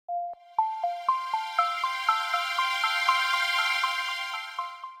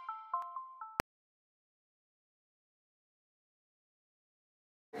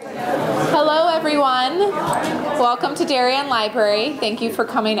Welcome to Darien Library. Thank you for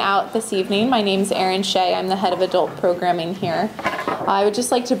coming out this evening. My name is Erin Shea. I'm the head of adult programming here. I would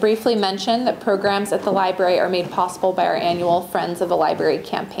just like to briefly mention that programs at the library are made possible by our annual Friends of the Library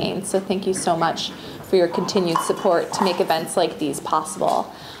campaign. So thank you so much for your continued support to make events like these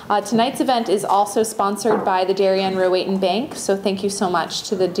possible. Tonight's event is also sponsored by the Darien Rowayton Bank, so thank you so much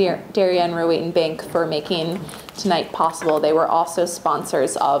to the Darien Rowayton Bank for making tonight possible. They were also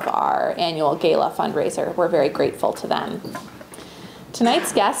sponsors of our annual gala fundraiser. We're very grateful to them.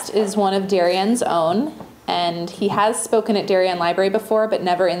 Tonight's guest is one of Darien's own, and he has spoken at Darien Library before, but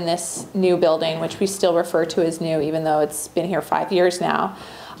never in this new building, which we still refer to as new, even though it's been here 5 years now.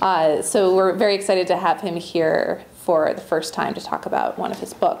 So we're very excited to have him here for the first time to talk about one of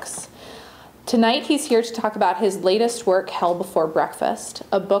his books. Tonight he's here to talk about his latest work, Hell Before Breakfast,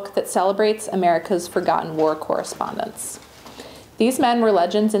 a book that celebrates America's forgotten war correspondents. These men were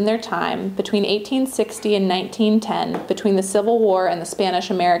legends in their time, between 1860 and 1910, between the Civil War and the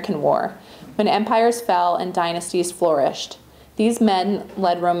Spanish-American War, when empires fell and dynasties flourished. These men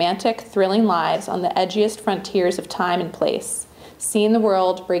led romantic, thrilling lives on the edgiest frontiers of time and place, seeing the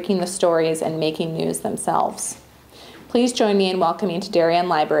world, breaking the stories, and making news themselves. Please join me in welcoming to Darien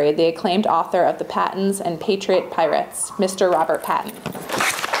Library the acclaimed author of the Pattons and Patriot Pirates, Mr. Robert Patton.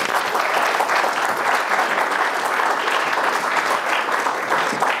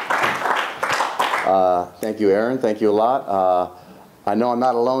 Thank you, Erin. Thank you a lot. I know I'm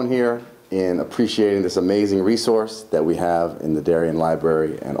not alone here in appreciating this amazing resource that we have in the Darien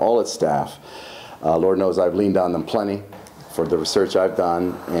Library and all its staff. Lord knows I've leaned on them plenty for the research I've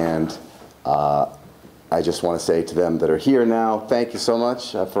done, and I just want to say to them that are here now, thank you so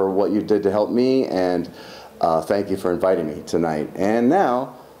much for what you did to help me, and thank you for inviting me tonight. And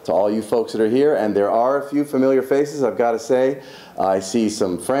now, to all you folks that are here, and there are a few familiar faces, I've got to say. I see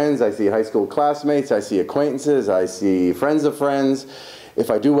some friends, I see high school classmates, I see acquaintances, I see friends of friends. If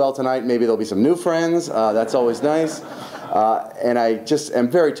I do well tonight, maybe there'll be some new friends. That's always nice. And I just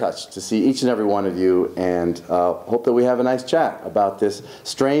am very touched to see each and every one of you, and hope that we have a nice chat about this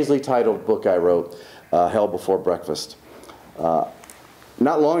strangely titled book I wrote, Hell Before Breakfast.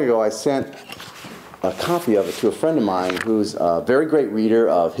 Not long ago, I sent a copy of it to a friend of mine who's a very great reader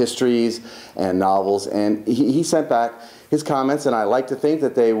of histories and novels, and he sent back his comments, and I like to think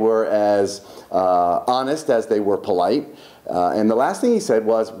that they were as honest as they were polite. And the last thing he said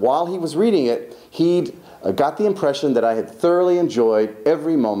was, while he was reading it, he'd got the impression that I had thoroughly enjoyed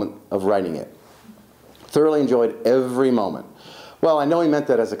every moment of writing it. Thoroughly enjoyed every moment. Well, I know he meant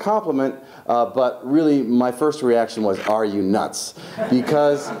that as a compliment, but really my first reaction was, are you nuts?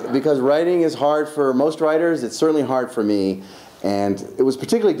 Because writing is hard for most writers. It's certainly hard for me. And it was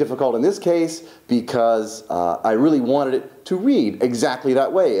particularly difficult in this case because I really wanted it to read exactly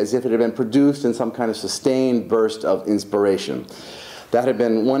that way, as if it had been produced in some kind of sustained burst of inspiration. That had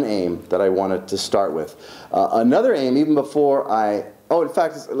been one aim that I wanted to start with. Another aim, even before in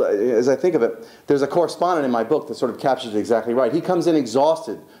fact, as I think of it, there's a correspondent in my book that sort of captures it exactly right. He comes in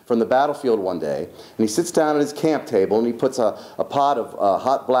exhausted from the battlefield one day, and he sits down at his camp table, and he puts a pot of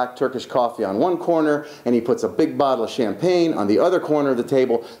hot black Turkish coffee on one corner, and he puts a big bottle of champagne on the other corner of the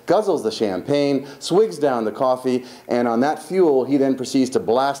table, guzzles the champagne, swigs down the coffee, and on that fuel, he then proceeds to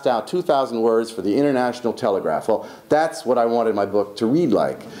blast out 2,000 words for the International Telegraph. Well, that's what I wanted my book to read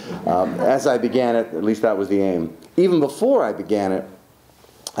like. As I began it, at least that was the aim. Even before I began it,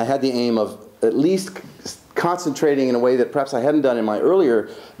 I had the aim of at least concentrating in a way that perhaps I hadn't done in my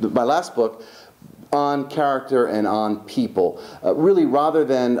last book, on character and on people. Really, rather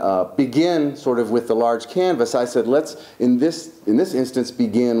than begin sort of with the large canvas, I said, let's, in this instance,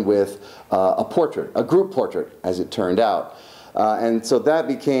 begin with a portrait, a group portrait, as it turned out. And so that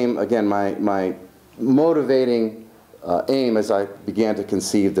became, again, my motivating aim as I began to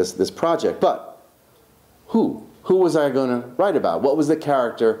conceive this project. But who? Who was I going to write about? What was the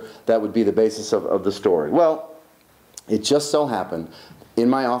character that would be the basis of the story? Well, it just so happened, in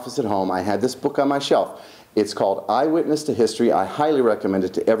my office at home, I had this book on my shelf. It's called Eyewitness to History. I highly recommend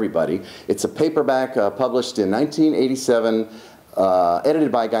it to everybody. It's a paperback published in 1987,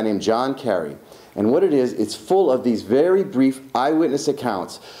 edited by a guy named John Carey. And what it is, it's full of these very brief eyewitness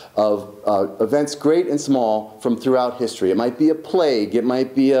accounts of events great and small from throughout history. It might be a plague, it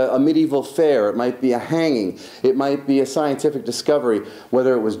might be a medieval fair, it might be a hanging, it might be a scientific discovery,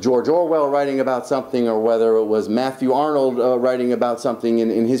 whether it was George Orwell writing about something or whether it was Matthew Arnold writing about something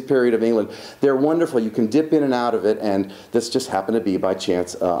in his period of England. They're wonderful. You can dip in and out of it, and this just happened to be by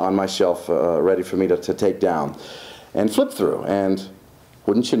chance on my shelf ready for me to take down and flip through. And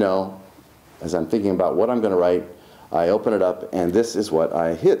wouldn't you know, as I'm thinking about what I'm going to write, I open it up, and this is what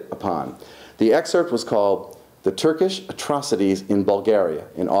I hit upon. The excerpt was called The Turkish Atrocities in Bulgaria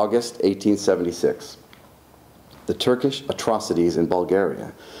in August 1876. The Turkish Atrocities in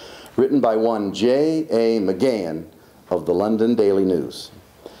Bulgaria, written by one J.A. McGahan of the London Daily News.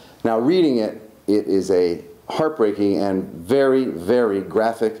 Now, reading it, it is a heartbreaking and very, very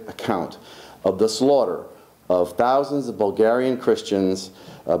graphic account of the slaughter of thousands of Bulgarian Christians,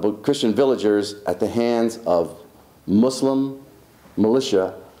 Christian villagers at the hands of Muslim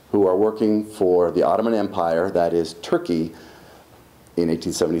militia who are working for the Ottoman Empire, that is Turkey, in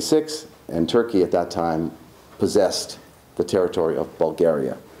 1876, and Turkey at that time possessed the territory of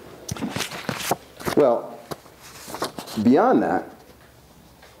Bulgaria. Well, beyond that,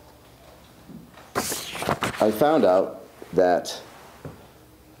 I found out that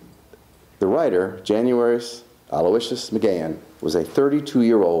the writer, Januarius Aloysius McGahan, was a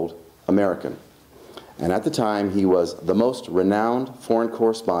 32-year-old American. And at the time, he was the most renowned foreign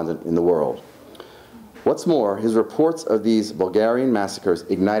correspondent in the world. What's more, his reports of these Bulgarian massacres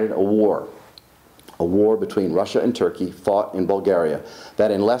ignited a war between Russia and Turkey fought in Bulgaria that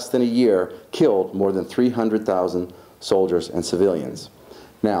in less than a year killed more than 300,000 soldiers and civilians.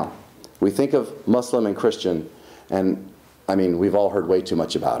 Now, we think of Muslim and Christian, and I mean, we've all heard way too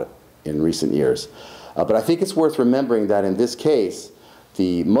much about it in recent years. But I think it's worth remembering that in this case,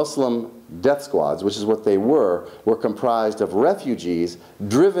 the Muslim death squads, which is what they were comprised of refugees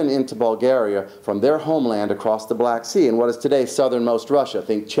driven into Bulgaria from their homeland across the Black Sea in what is today southernmost Russia.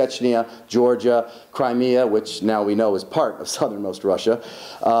 Think Chechnya, Georgia, Crimea, which now we know is part of southernmost Russia.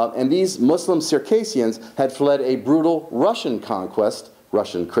 And these Muslim Circassians had fled a brutal Russian conquest,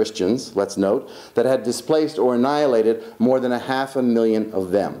 Russian Christians, let's note, that had displaced or annihilated more than 500,000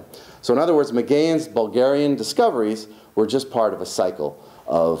 of them. So in other words, McGahan's Bulgarian discoveries were just part of a cycle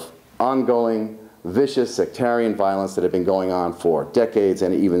of ongoing, vicious, sectarian violence that had been going on for decades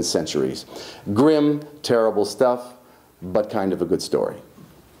and even centuries. Grim, terrible stuff, but kind of a good story.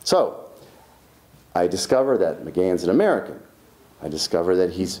 So, I discover that McGahan's an American. I discover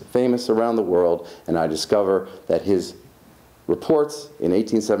that he's famous around the world, and I discover that his reports in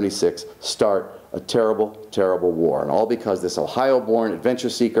 1876 start a terrible, terrible war. And all because this Ohio-born adventure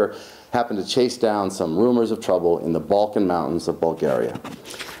seeker happened to chase down some rumors of trouble in the Balkan Mountains of Bulgaria.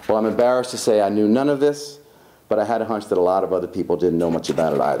 Well, I'm embarrassed to say I knew none of this, but I had a hunch that a lot of other people didn't know much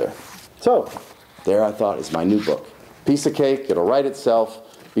about it either. So, there I thought is my new book. Piece of cake, it'll write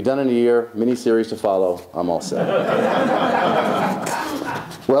itself, be done in a year, mini-series to follow, I'm all set.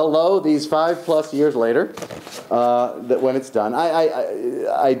 Well, lo, these 5+ years later, when it's done,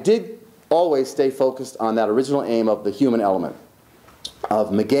 I did always stay focused on that original aim of the human element.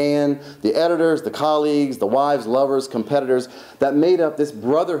 Of McGahan, the editors, the colleagues, the wives, lovers, competitors that made up this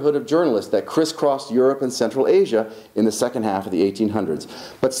brotherhood of journalists that crisscrossed Europe and Central Asia in the second half of the 1800s.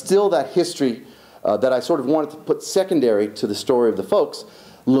 But still that history that I sort of wanted to put secondary to the story of the folks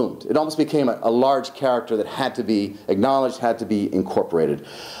loomed. It almost became a large character that had to be acknowledged, had to be incorporated.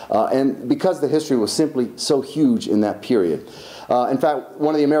 And because the history was simply so huge in that period. In fact,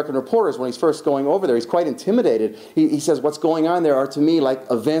 one of the American reporters, when he's first going over there, he's quite intimidated. He says, what's going on there are to me like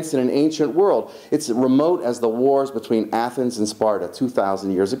events in an ancient world. It's remote as the wars between Athens and Sparta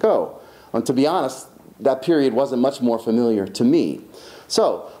 2,000 years ago. And to be honest, that period wasn't much more familiar to me.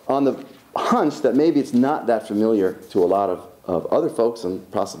 So, on the hunch that maybe it's not that familiar to a lot of other folks,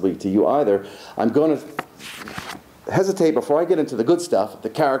 and possibly to you either, I'm going to hesitate before I get into the good stuff, the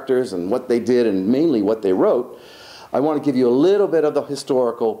characters and what they did and mainly what they wrote. I want to give you a little bit of the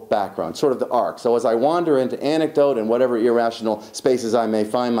historical background, sort of the arc. So as I wander into anecdote and whatever irrational spaces I may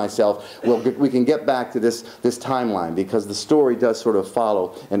find myself, we can get back to this timeline, because the story does sort of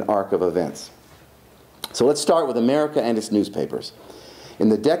follow an arc of events. So let's start with America and its newspapers. In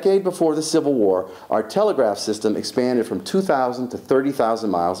the decade before the Civil War, our telegraph system expanded from 2,000 to 30,000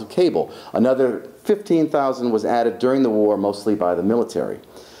 miles of cable. Another 15,000 was added during the war, mostly by the military.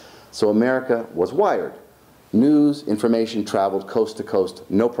 So America was wired. News, information traveled coast to coast,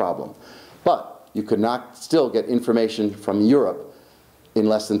 no problem. But you could not still get information from Europe in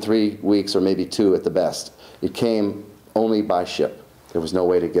less than 3 weeks, or maybe 2 at the best. It came only by ship. There was no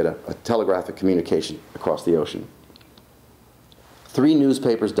way to get a telegraphic communication across the ocean. 3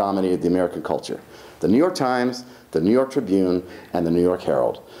 newspapers dominated the American culture: the New York Times, the New York Tribune, and the New York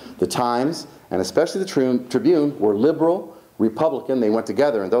Herald. The Times, and especially the Tribune, were liberal, Republican, they went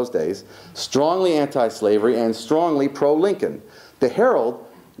together in those days, strongly anti-slavery and strongly pro-Lincoln. The Herald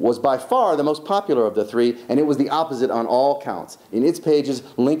was by far the most popular of the three, and it was the opposite on all counts. In its pages,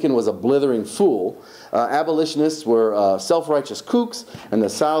 Lincoln was a blithering fool. Abolitionists were self-righteous kooks, and the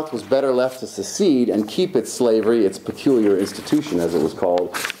South was better left to secede and keep its slavery, its peculiar institution as it was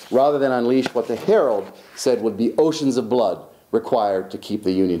called, rather than unleash what the Herald said would be oceans of blood required to keep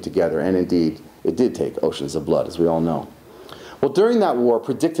the Union together. And indeed, it did take oceans of blood, as we all know. Well, during that war,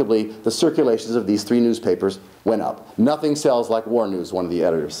 predictably, the circulations of these three newspapers went up. Nothing sells like war news, one of the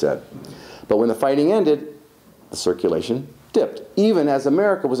editors said. But when the fighting ended, the circulation dipped, even as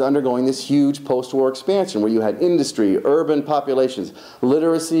America was undergoing this huge post-war expansion where you had industry, urban populations,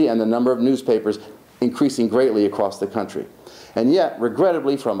 literacy, and the number of newspapers increasing greatly across the country. And yet,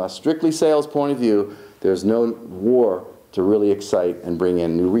 regrettably, from a strictly sales point of view, there's no war to really excite and bring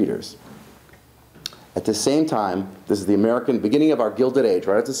in new readers. At the same time, this is the beginning of our Gilded Age,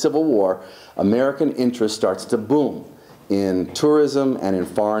 right after the Civil War, American interest starts to boom in tourism and in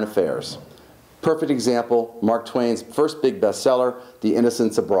foreign affairs. Perfect example, Mark Twain's first big bestseller, The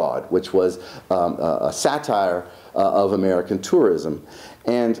Innocents Abroad, which was a satire of American tourism.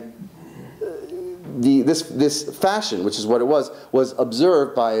 And this fashion, which is what it was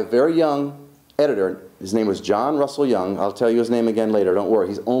observed by a very young editor. His name was John Russell Young. I'll tell you his name again later, don't worry.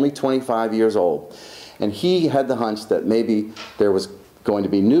 He's only 25 years old. And he had the hunch that maybe there was going to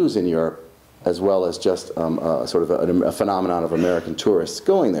be news in Europe as well as just sort of a phenomenon of American tourists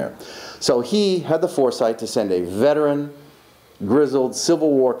going there. So he had the foresight to send a veteran, grizzled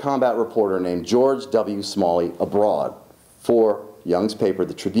Civil War combat reporter named George W. Smalley abroad for Young's paper,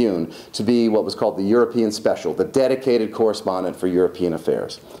 the Tribune, to be what was called the European Special, the dedicated correspondent for European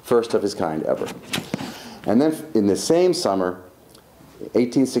affairs, first of his kind ever. And then in the same summer,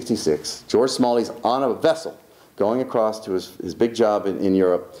 1866, George Smalley's on a vessel going across to his big job in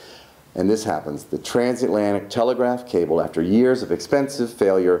Europe, and this happens. The transatlantic telegraph cable, after years of expensive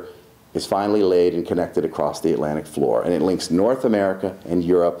failure, is finally laid and connected across the Atlantic floor, and it links North America and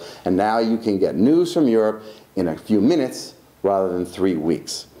Europe, and now you can get news from Europe in a few minutes rather than 3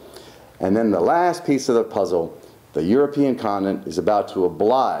 weeks. And then the last piece of the puzzle, the European continent is about to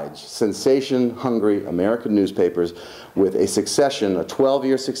oblige sensation-hungry American newspapers with a succession, a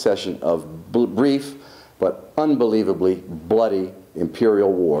 12-year succession of brief but unbelievably bloody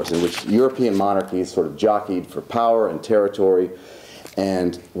imperial wars in which European monarchies sort of jockeyed for power and territory.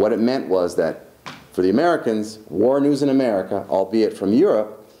 And what it meant was that for the Americans, war news in America, albeit from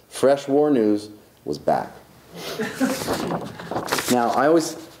Europe, fresh war news was back. Now, I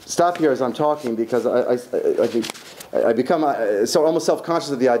always stop here as I'm talking because I become so almost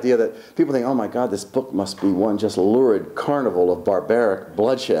self-conscious of the idea that people think, oh my God, this book must be one just lurid carnival of barbaric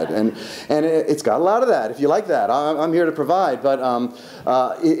bloodshed. And it's got a lot of that, if you like that. I'm here to provide. But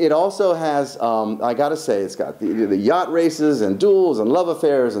it also has, I got to say, it's got the yacht races and duels and love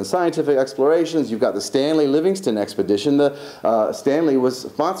affairs and scientific explorations. You've got the Stanley Livingston expedition. Stanley was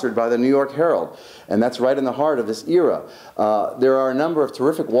sponsored by the New York Herald. And that's right in the heart of this era. There are a number of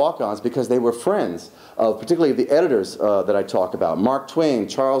terrific walk-ons because they were friends of particularly the editors that I talk about. Mark Twain,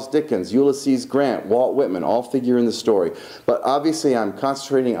 Charles Dickens, Ulysses Grant, Walt Whitman, all figure in the story. But obviously I'm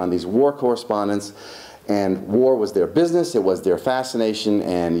concentrating on these war correspondents, and war was their business, it was their fascination,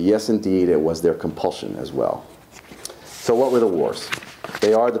 and yes indeed it was their compulsion as well. So what were the wars?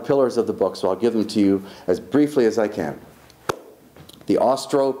 They are the pillars of the book, so I'll give them to you as briefly as I can. The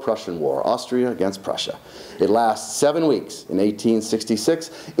Austro-Prussian War, Austria against Prussia. It lasts 7 weeks in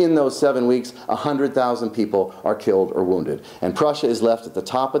 1866. In those 7 weeks, 100,000 people are killed or wounded. And Prussia is left at the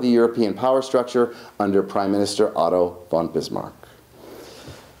top of the European power structure under Prime Minister Otto von Bismarck.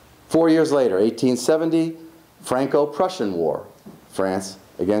 4 years later, 1870, Franco-Prussian War, France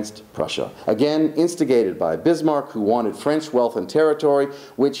against Prussia. Again, instigated by Bismarck, who wanted French wealth and territory,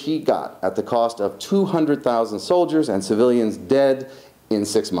 which he got at the cost of 200,000 soldiers and civilians dead in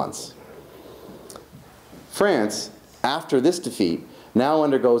 6 months. France, after this defeat, now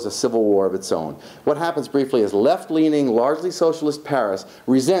undergoes a civil war of its own. What happens briefly is left-leaning, largely socialist Paris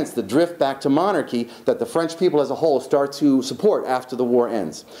resents the drift back to monarchy that the French people as a whole start to support after the war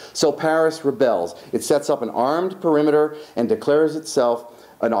ends. So Paris rebels. It sets up an armed perimeter and declares itself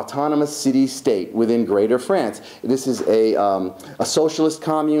an autonomous city-state within Greater France. This is a socialist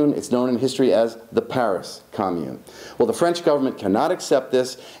commune. It's known in history as the Paris Commune. Well, the French government cannot accept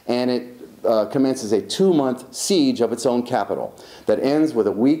this, and it commences a 2-month siege of its own capital that ends with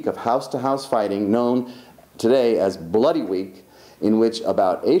a week of house-to-house fighting known today as Bloody Week, in which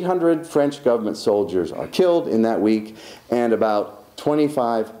about 800 French government soldiers are killed in that week and about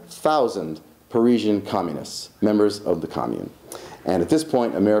 25,000 Parisian communists, members of the Commune. And at this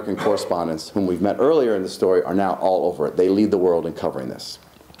point, American correspondents, whom we've met earlier in the story, are now all over it. They lead the world in covering this.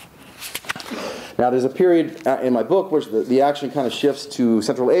 Now, there's a period in my book where the action kind of shifts to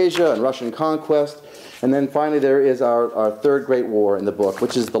Central Asia and Russian conquest. And then finally there is our third great war in the book,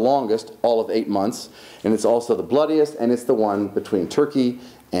 which is the longest, all of 8 months. And it's also the bloodiest, and it's the one between Turkey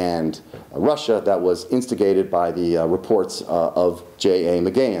and Russia that was instigated by the reports of J.A.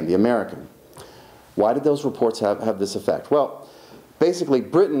 McGahan, the American. Why did those reports have this effect? Well, basically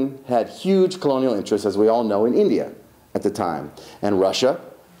Britain had huge colonial interests, as we all know, in India at the time. And Russia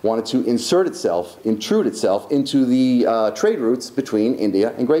wanted to insert itself, intrude itself into the trade routes between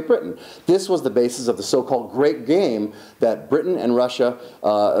India and Great Britain. This was the basis of the so-called Great Game that Britain and Russia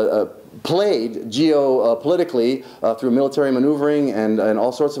played geopolitically through military maneuvering and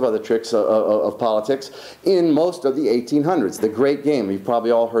all sorts of other tricks of politics in most of the 1800s. The Great Game, you've probably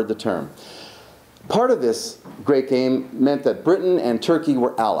all heard the term. Part of this Great Game meant that Britain and Turkey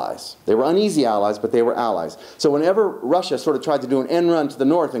were allies. They were uneasy allies, but they were allies. So whenever Russia sort of tried to do an end run to the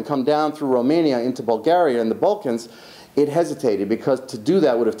north and come down through Romania into Bulgaria and the Balkans, it hesitated, because to do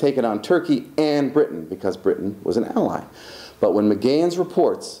that would have taken on Turkey and Britain, because Britain was an ally. But when McGahan's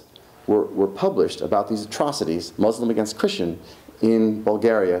reports were published about these atrocities, Muslim against Christian, in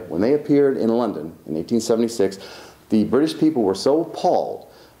Bulgaria, when they appeared in London in 1876, the British people were so appalled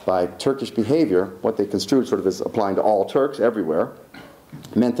by Turkish behavior, what they construed sort of as applying to all Turks everywhere,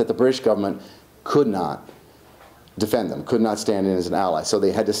 meant that the British government could not defend them, could not stand in as an ally. So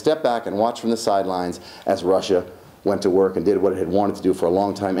they had to step back and watch from the sidelines as Russia went to work and did what it had wanted to do for a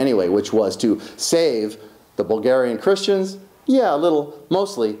long time anyway, which was to save the Bulgarian Christians. Yeah, a little,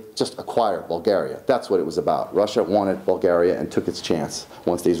 mostly just acquire Bulgaria. That's what it was about. Russia wanted Bulgaria and took its chance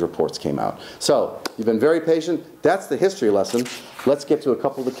once these reports came out. So, you've been very patient. That's the history lesson. Let's get to a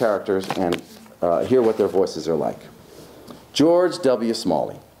couple of the characters and hear what their voices are like. George W.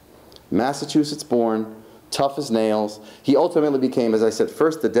 Smalley, Massachusetts born, tough as nails. He ultimately became, as I said,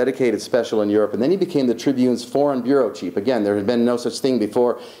 first the dedicated special in Europe, and then he became the Tribune's foreign bureau chief. Again, there had been no such thing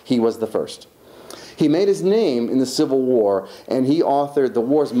before. He was the first. He made his name in the Civil War, and he authored the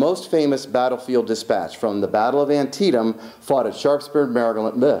war's most famous battlefield dispatch from the Battle of Antietam, fought at Sharpsburg,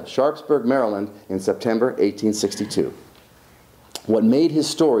 Maryland in September 1862. What made his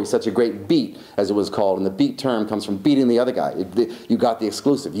story such a great beat, as it was called, and the beat term comes from beating the other guy. You got the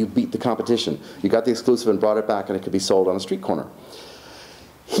exclusive. You beat the competition. You got the exclusive and brought it back, and it could be sold on a street corner.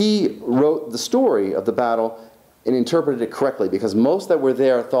 He wrote the story of the battle and interpreted it correctly, because most that were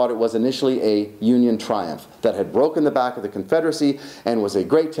there thought it was initially a Union triumph that had broken the back of the Confederacy and was a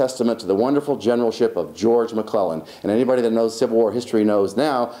great testament to the wonderful generalship of George McClellan. And anybody that knows Civil War history knows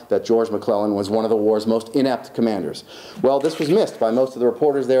now that George McClellan was one of the war's most inept commanders. Well, this was missed by most of the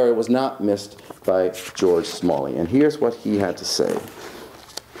reporters there. It was not missed by George Smalley. And here's what he had to say.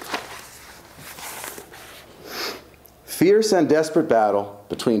 Fierce and desperate battle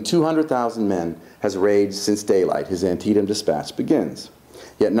between 200,000 men has raged since daylight, his Antietam dispatch begins.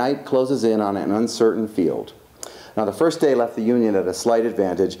 Yet night closes in on an uncertain field. Now the first day left the Union at a slight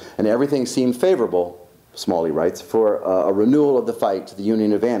advantage, and everything seemed favorable, Smalley writes, for a renewal of the fight to the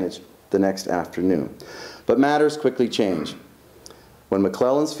Union advantage the next afternoon. But matters quickly change when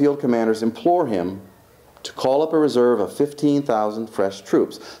McClellan's field commanders implore him to call up a reserve of 15,000 fresh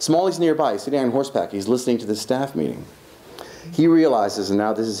troops. Smalley's nearby, he's sitting on horseback, he's listening to this staff meeting. He realizes, and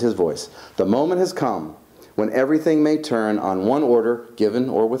now this is his voice, the moment has come when everything may turn on one order given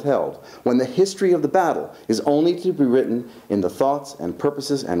or withheld, when the history of the battle is only to be written in the thoughts and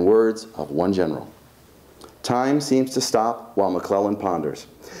purposes and words of one general. Time seems to stop while McClellan ponders.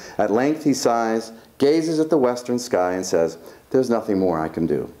 At length he sighs, gazes at the western sky, and says, "There's nothing more I can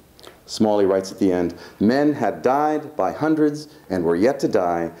do." Smalley writes at the end, "Men had died by hundreds and were yet to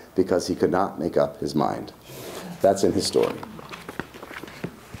die because he could not make up his mind." That's in his story.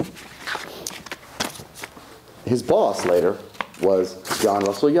 His boss later was John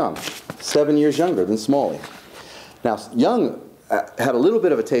Russell Young, 7 years younger than Smalley. Now, Young had a little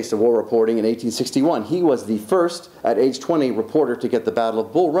bit of a taste of war reporting in 1861. He was the first, at age 20, reporter to get the Battle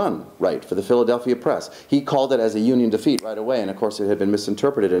of Bull Run right for the Philadelphia Press. He called it as a Union defeat right away, and of course it had been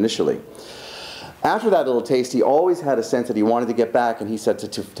misinterpreted initially. After that little taste, he always had a sense that he wanted to get back, and he said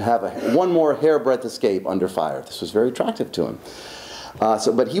to have one more hairbreadth escape under fire. This was very attractive to him.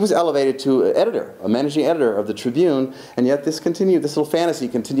 But he was elevated to editor, a managing editor of the Tribune, and yet this little fantasy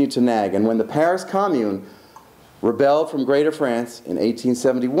continued to nag. And when the Paris Commune rebelled from Greater France in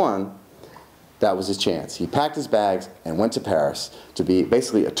 1871, that was his chance. He packed his bags and went to Paris to be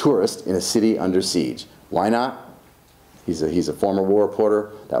basically a tourist in a city under siege. Why not? He's a former war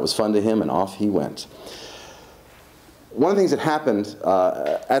reporter. That was fun to him, and off he went. One of the things that happened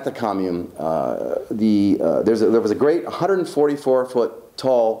at the Commune, there was a great 144-foot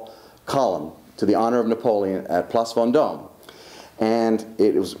tall column to the honor of Napoleon at Place Vendôme. And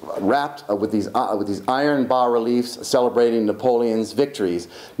it was wrapped with these iron bas-reliefs celebrating Napoleon's victories,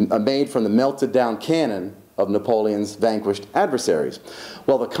 made from the melted down cannon of Napoleon's vanquished adversaries.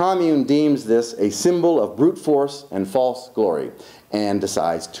 Well, the Commune deems this a symbol of brute force and false glory and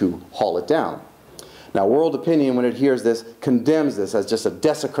decides to haul it down. Now, world opinion, when it hears this, condemns this as just a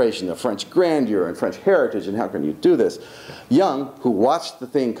desecration of French grandeur and French heritage, and how can you do this? Young, who watched the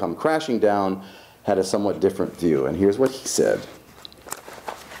thing come crashing down, had a somewhat different view, and here's what he said.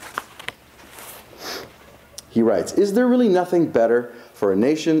 He writes, "Is there really nothing better for a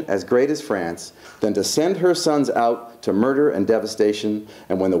nation as great as France than to send her sons out to murder and devastation,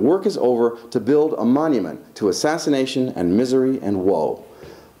 and when the work is over, to build a monument to assassination and misery and woe?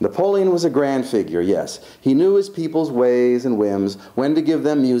 Napoleon was a grand figure, yes. He knew his people's ways and whims, when to give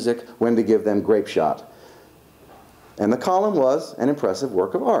them music, when to give them grape shot. And the column was an impressive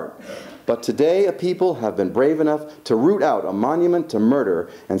work of art. But today a people have been brave enough to root out a monument to murder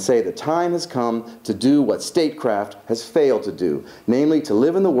and say the time has come to do what statecraft has failed to do, namely to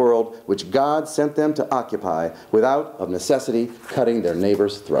live in the world which God sent them to occupy without, of necessity, cutting their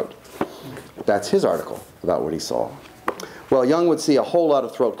neighbor's throat." That's his article about what he saw. Well, Young would see a whole lot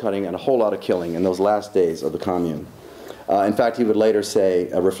of throat cutting and a whole lot of killing in those last days of the Commune. In fact, he would later say,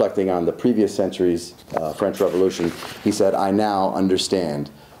 reflecting on the previous century's French Revolution, he said, "I now understand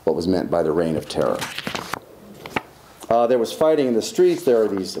what was meant by the reign of terror." There was fighting in the streets. There are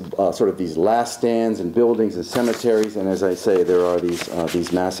these sort of these last stands in buildings and cemeteries, and as I say, there are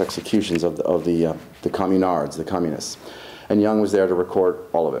these mass executions of the communards, the communists. And Young was there to record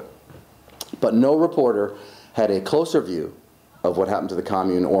all of it. But no reporter had a closer view of what happened to the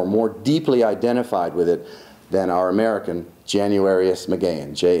Commune or more deeply identified with it than our American Januarius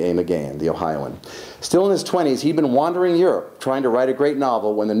McGahan, J.A. McGahan, the Ohioan. Still in his 20s, he'd been wandering Europe trying to write a great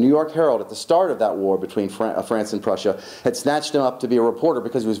novel when the New York Herald, at the start of that war between France and Prussia, had snatched him up to be a reporter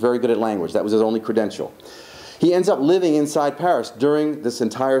because he was very good at language. That was his only credential. He ends up living inside Paris during this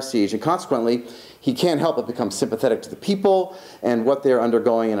entire siege, and consequently, he can't help but become sympathetic to the people and what they're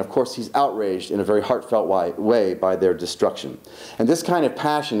undergoing, and of course he's outraged in a very heartfelt way by their destruction. And this kind of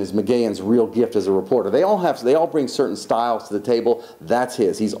passion is McGahan's real gift as a reporter. They all bring certain styles to the table. That's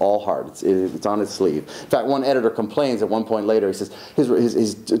his. He's all heart. It's on his sleeve. In fact, one editor complains at one point later, he says,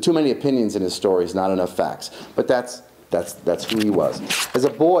 his too many opinions in his stories, not enough facts. But that's who he was. As a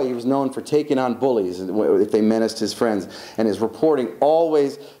boy, he was known for taking on bullies if they menaced his friends, and his reporting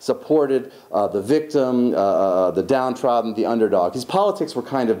always supported the victim, the downtrodden, the underdog. His politics were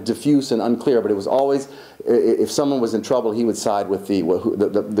kind of diffuse and unclear, but it was always, if someone was in trouble, he would side with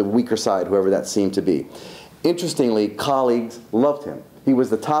the weaker side, whoever that seemed to be. Interestingly, colleagues loved him. He was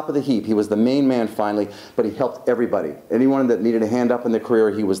the top of the heap. He was the main man finally, but he helped everybody. Anyone that needed a hand up in their career,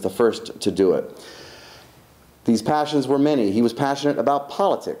 he was the first to do it. These passions were many. He was passionate about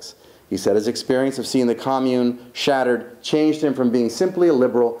politics. He said his experience of seeing the Commune shattered changed him from being simply a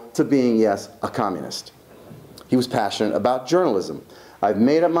liberal to being, yes, a communist. He was passionate about journalism. "I've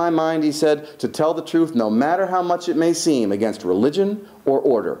made up my mind," he said, "to tell the truth no matter how much it may seem against religion or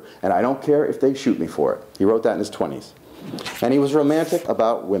order, and I don't care if they shoot me for it." He wrote that in his 20s. And he was romantic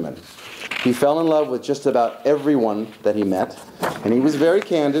about women. He fell in love with just about everyone that he met, and he was very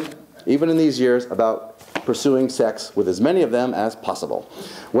candid, even in these years, about pursuing sex with as many of them as possible.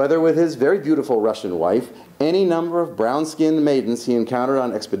 Whether with his very beautiful Russian wife, any number of brown-skinned maidens he encountered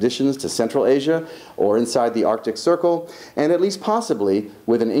on expeditions to Central Asia or inside the Arctic Circle, and at least possibly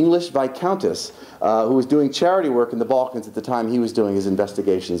with an English viscountess who was doing charity work in the Balkans at the time he was doing his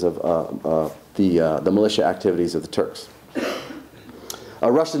investigations of the militia activities of the Turks.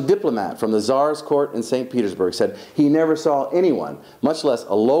 A Russian diplomat from the Tsar's court in St. Petersburg said he never saw anyone, much less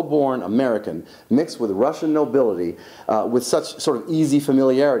a low-born American, mixed with Russian nobility with such sort of easy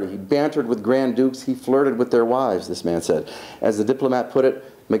familiarity. He bantered with Grand Dukes, he flirted with their wives, this man said. As the diplomat put it,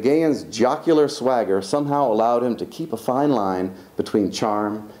 McGahan's jocular swagger somehow allowed him to keep a fine line between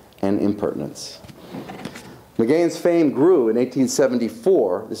charm and impertinence. McGahan's fame grew in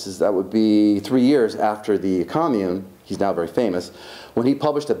 1874. That would be 3 years after the Commune. He's now very famous, when he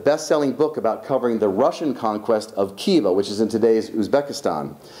published a best-selling book about covering the Russian conquest of Khiva, which is in today's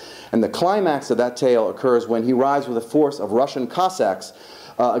Uzbekistan. And the climax of that tale occurs when he rides with a force of Russian Cossacks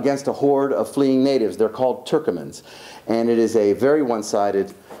against a horde of fleeing natives. They're called Turkomans. And it is a very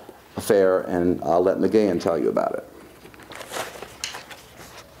one-sided affair, and I'll let McGahan tell you about it.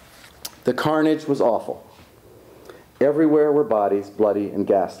 The carnage was awful. Everywhere were bodies, bloody and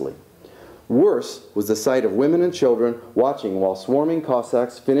ghastly. Worse was the sight of women and children watching while swarming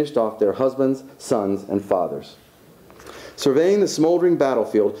Cossacks finished off their husbands, sons, and fathers. Surveying the smoldering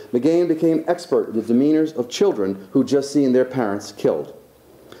battlefield, McGahan became expert in the demeanors of children who'd just seen their parents killed.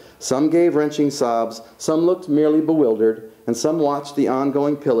 Some gave wrenching sobs, some looked merely bewildered, and some watched the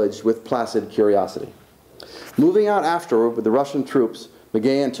ongoing pillage with placid curiosity. Moving out afterward with the Russian troops,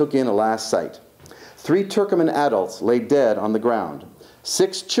 McGahan took in a last sight. 3 Turkoman adults lay dead on the ground.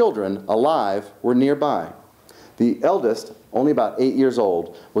 6 children, alive, were nearby. The eldest, only about 8 years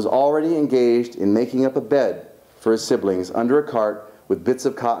old, was already engaged in making up a bed for his siblings under a cart with bits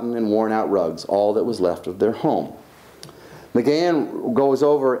of cotton and worn-out rugs, all that was left of their home. McGahan goes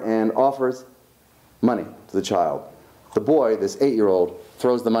over and offers money to the child. The boy, this 8-year-old,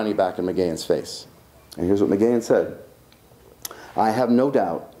 throws the money back in McGahan's face. And here's what McGahan said. "I have no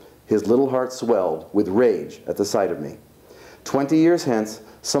doubt his little heart swelled with rage at the sight of me. 20 years hence,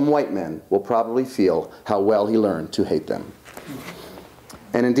 some white men will probably feel how well he learned to hate them."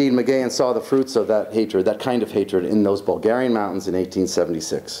 And indeed, McGahan saw the fruits of that hatred, that kind of hatred, in those Bulgarian mountains in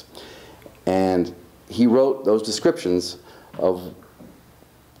 1876. And he wrote those descriptions of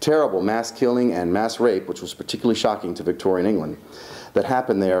terrible mass killing and mass rape, which was particularly shocking to Victorian England, that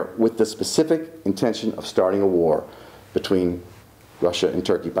happened there with the specific intention of starting a war between Russia and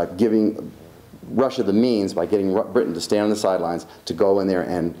Turkey, by giving Russia the means, by getting Britain to stand on the sidelines, to go in there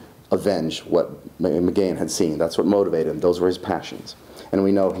and avenge what McGahan had seen. That's what motivated him. Those were his passions. And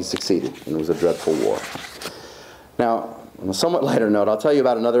we know he succeeded, and it was a dreadful war. Now, on a somewhat lighter note, I'll tell you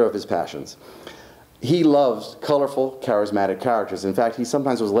about another of his passions. He loves colorful, charismatic characters. In fact, he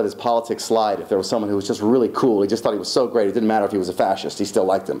sometimes would let his politics slide if there was someone who was just really cool. He just thought he was so great, it didn't matter if he was a fascist, he still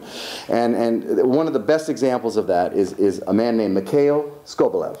liked him. And one of the best examples of that is a man named Mikhail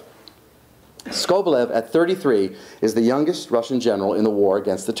Skobelev. Skobelev, at 33, is the youngest Russian general in the war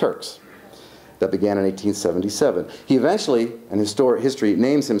against the Turks that began in 1877. He eventually, and history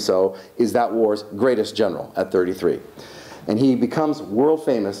names him so, is that war's greatest general at 33. And he becomes world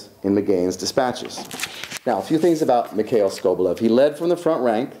famous in McGahan's dispatches. Now, a few things about Mikhail Skobelev. He led from the front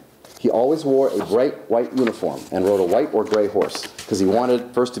rank. He always wore a bright white uniform and rode a white or gray horse, because he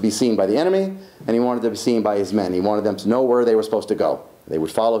wanted first to be seen by the enemy, and he wanted to be seen by his men. He wanted them to know where they were supposed to go. They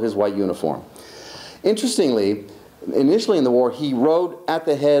would follow his white uniform. Interestingly, initially in the war, he rode at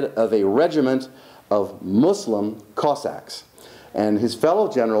the head of a regiment of Muslim Cossacks. And his fellow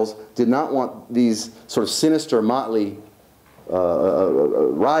generals did not want these sort of sinister, motley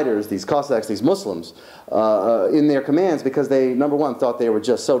riders, these Cossacks, these Muslims, in their commands, because they, number one, thought they were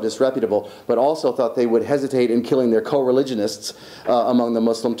just so disreputable, but also thought they would hesitate in killing their co-religionists among the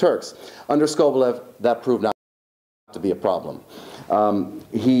Muslim Turks. Under Skobelev, that proved not to be a problem.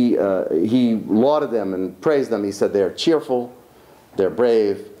 He lauded them and praised them. He said they're cheerful, they're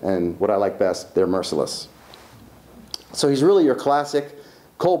brave, and what I like best, they're merciless. So he's really your classic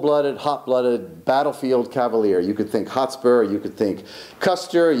cold-blooded, hot-blooded battlefield cavalier. You could think Hotspur, you could think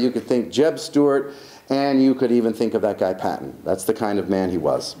Custer, you could think Jeb Stuart, and you could even think of that guy Patton. That's the kind of man he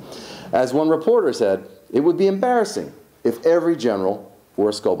was. As one reporter said, it would be embarrassing if every general were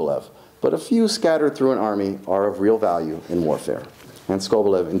Skobelev, but a few scattered through an army are of real value in warfare. And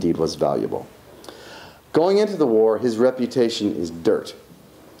Skobelev indeed was valuable. Going into the war, his reputation is dirt.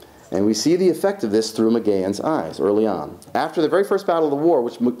 And we see the effect of this through McGahan's eyes early on. After the very first battle of the war,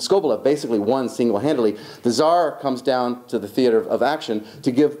 which Skobelev basically won single-handedly, the Tsar comes down to the theater of action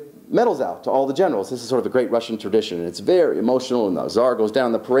to give medals out to all the generals. This is sort of a great Russian tradition, and it's very emotional, and the Tsar goes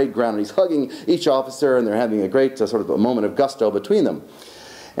down the parade ground, and he's hugging each officer, and they're having a great sort of a moment of gusto between them.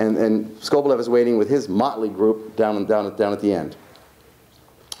 And Skobelev is waiting with his motley group down at the end.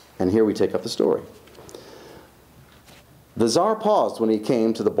 And here we take up the story. The Tsar paused when he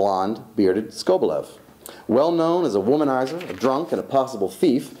came to the blonde, bearded Skobelev. Well known as a womanizer, a drunk, and a possible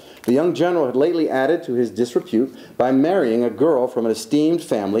thief, the young general had lately added to his disrepute by marrying a girl from an esteemed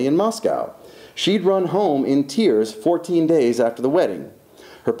family in Moscow. She'd run home in tears 14 days after the wedding.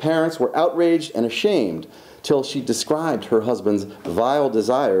 Her parents were outraged and ashamed till she described her husband's vile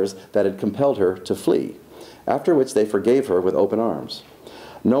desires that had compelled her to flee, after which they forgave her with open arms.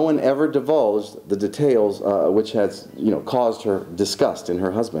 No one ever divulged the details which had caused her disgust in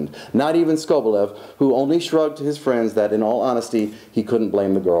her husband. Not even Skobelev, who only shrugged to his friends that, in all honesty, he couldn't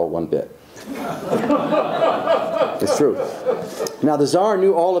blame the girl one bit. It's true. Now, the Tsar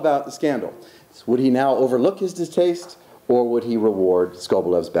knew all about the scandal. Would he now overlook his distaste, or would he reward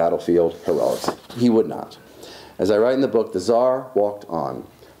Skobelev's battlefield heroics? He would not. As I write in the book, the Tsar walked on.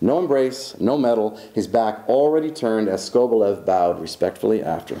 No embrace, no medal, his back already turned as Skobelev bowed respectfully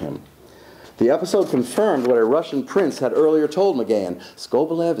after him. The episode confirmed what a Russian prince had earlier told McGahan.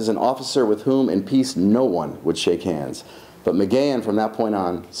 Skobelev is an officer with whom in peace no one would shake hands. But McGahan, from that point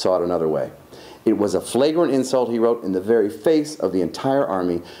on, saw it another way. It was a flagrant insult, he wrote, in the very face of the entire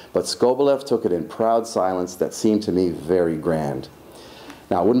army, but Skobelev took it in proud silence that seemed to me very grand.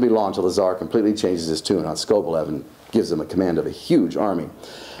 Now, it wouldn't be long until the Tsar completely changes his tune on Skobelev and gives him a command of a huge army.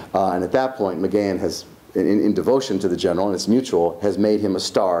 And at that point, McGahan has, in devotion to the general, and it's mutual, has made him a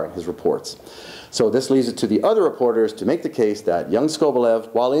star in his reports. So this leaves it to the other reporters to make the case that young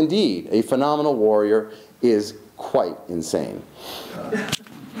Skobelev, while indeed a phenomenal warrior, is quite insane.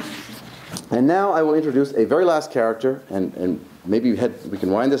 And now I will introduce a very last character, and maybe we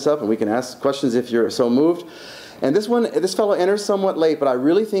can wind this up and we can ask questions if you're so moved. And this fellow enters somewhat late, but I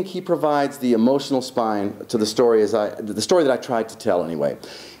really think he provides the emotional spine to the story, the story that I tried to tell anyway.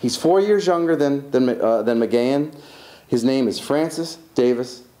 He's 4 years younger than McGahan. His name is Francis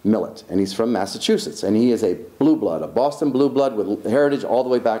Davis Millet, and he's from Massachusetts, and he is a blue blood, a Boston blue blood with heritage all the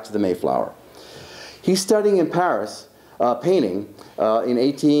way back to the Mayflower. He's studying in Paris painting in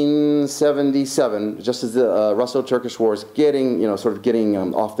 1877, just as the Russo-Turkish War is getting, sort of getting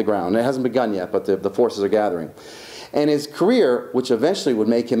off the ground. It hasn't begun yet, but the forces are gathering. And his career, which eventually would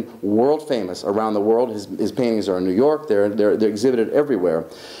make him world famous around the world, his paintings are in New York, they're exhibited everywhere,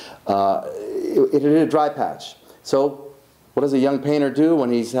 it hit a dry patch. So what does a young painter do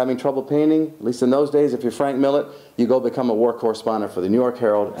when he's having trouble painting? At least in those days, if you're Frank Millet, you go become a war correspondent for the New York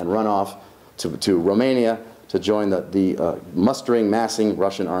Herald and run off to Romania to join the mustering, massing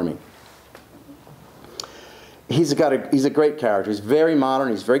Russian army. He's a great character. He's very modern,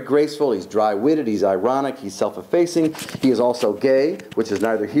 he's very graceful, he's dry-witted, he's ironic, he's self-effacing. He is also gay, which is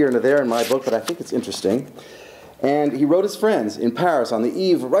neither here nor there in my book, but I think it's interesting. And he wrote his friends in Paris on the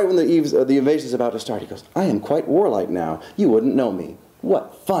eve, right when the invasion is about to start. He goes, "I am quite warlike now. You wouldn't know me.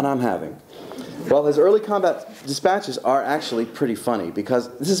 What fun I'm having." Well, his early combat dispatches are actually pretty funny because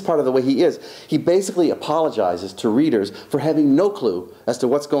this is part of the way he is. He basically apologizes to readers for having no clue as to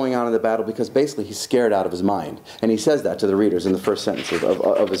what's going on in the battle because basically he's scared out of his mind. And he says that to the readers in the first sentence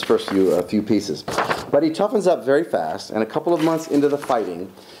of his first few pieces. But he toughens up very fast, and a couple of months into the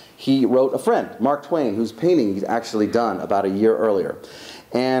fighting, he wrote a friend, Mark Twain, whose painting he'd actually done about a year earlier.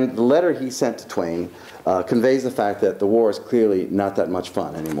 And the letter he sent to Twain conveys the fact that the war is clearly not that much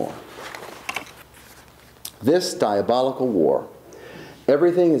fun anymore. This diabolical war,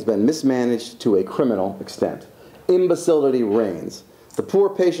 everything has been mismanaged to a criminal extent. Imbecility reigns. The poor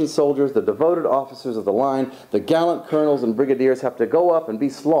patient soldiers, the devoted officers of the line, the gallant colonels and brigadiers have to go up and be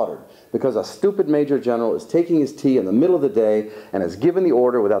slaughtered because a stupid major general is taking his tea in the middle of the day and has given the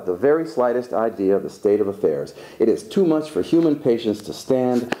order without the very slightest idea of the state of affairs. It is too much for human patience to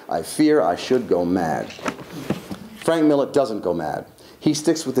stand. I fear I should go mad. Frank Millet doesn't go mad. He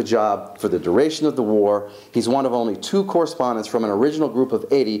sticks with the job for the duration of the war. He's one of only 2 correspondents from an original group of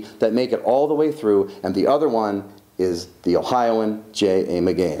 80 that make it all the way through, and the other one is the Ohioan J.A.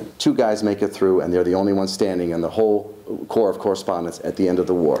 McGahan. 2 guys make it through, and they're the only ones standing in the whole corps of correspondents at the end of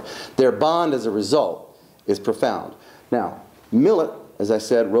the war. Their bond, as a result, is profound. Now, Millet, as I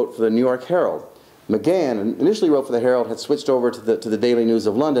said, wrote for the New York Herald. McGahan initially wrote for the Herald, had switched over to the Daily News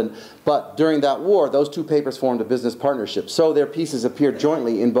of London, but during that war, those 2 papers formed a business partnership. So their pieces appeared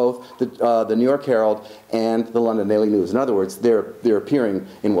jointly in both the New York Herald and the London Daily News. In other words, they're appearing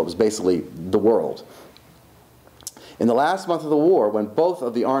in what was basically the world. In the last month of the war, when both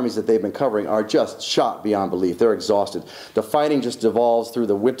of the armies that they've been covering are just shot beyond belief, they're exhausted. The fighting just devolves through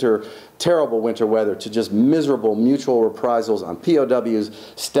the winter, terrible winter weather to just miserable mutual reprisals on POWs,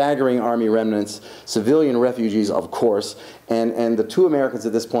 staggering army remnants, civilian refugees, of course, and the 2 Americans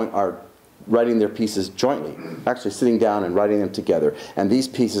at this point are writing their pieces jointly, actually sitting down and writing them together. And these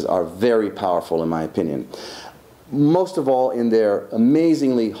pieces are very powerful, in my opinion. Most of all in their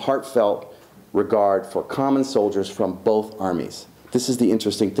amazingly heartfelt regard for common soldiers from both armies. This is the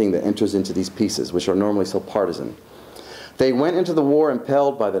interesting thing that enters into these pieces, which are normally so partisan. They went into the war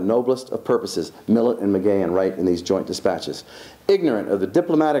impelled by the noblest of purposes, Millet and McGahan write in these joint dispatches, ignorant of the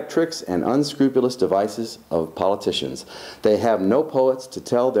diplomatic tricks and unscrupulous devices of politicians. They have no poets to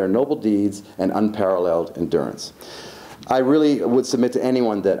tell their noble deeds and unparalleled endurance. I really would submit to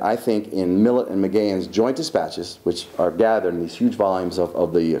anyone that I think in Millet and McGahan's joint dispatches, which are gathered in these huge volumes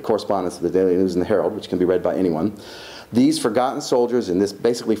of the correspondence of the Daily News and the Herald, which can be read by anyone, these forgotten soldiers in this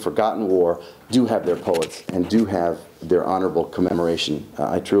basically forgotten war do have their poets and do have their honorable commemoration.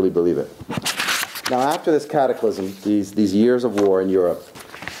 I truly believe it. Now, after this cataclysm, these years of war in Europe,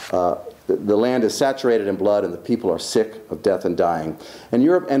 the land is saturated in blood and the people are sick of death and dying. And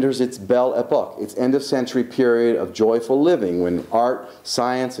Europe enters its Belle Epoque, its end-of-century period of joyful living when art,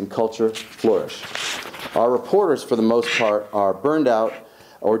 science, and culture flourish. Our reporters, for the most part, are burned out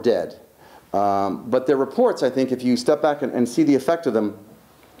or dead. But their reports, I think, if you step back and see the effect of them,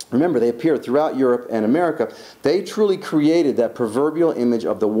 remember, they appeared throughout Europe and America. They truly created that proverbial image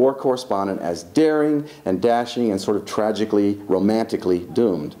of the war correspondent as daring and dashing and sort of tragically, romantically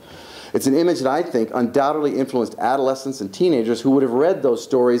doomed. It's an image that I think undoubtedly influenced adolescents and teenagers who would have read those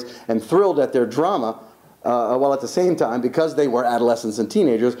stories and thrilled at their drama, while at the same time, because they were adolescents and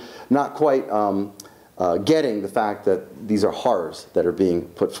teenagers, not quite getting the fact that these are horrors that are being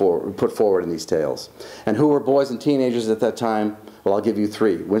put forward in these tales. And who were boys and teenagers at that time? Well, I'll give you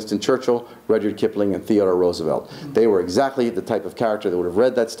three: Winston Churchill, Rudyard Kipling, and Theodore Roosevelt. They were exactly the type of character that would have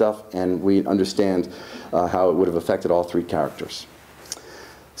read that stuff, and we understand how it would have affected all three characters.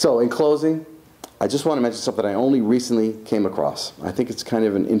 So, in closing, I just want to mention something I only recently came across. I think it's kind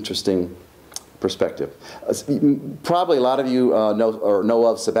of an interesting perspective. Probably a lot of you know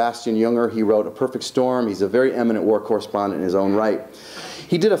of Sebastian Junger. He wrote A Perfect Storm. He's a very eminent war correspondent in his own right.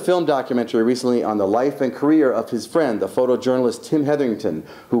 He did a film documentary recently on the life and career of his friend, the photojournalist Tim Hetherington,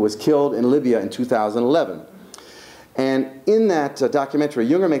 who was killed in Libya in 2011. And in that documentary,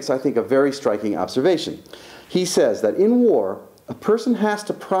 Junger makes, I think, a very striking observation. He says that in war, a person has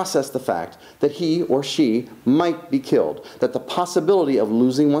to process the fact that he or she might be killed, that the possibility of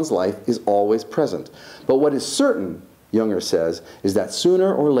losing one's life is always present. But what is certain, Junger says, is that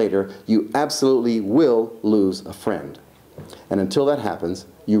sooner or later you absolutely will lose a friend. And until that happens,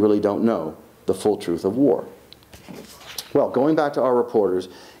 you really don't know the full truth of war. Well, going back to our reporters,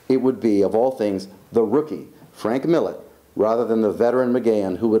 it would be, of all things, the rookie, Frank Millet, rather than the veteran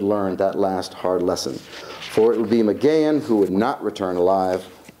McGahan who would learn that last hard lesson. For it would be McGahan who would not return alive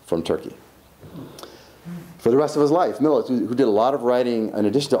from Turkey. For the rest of his life, Millet, who did a lot of writing, in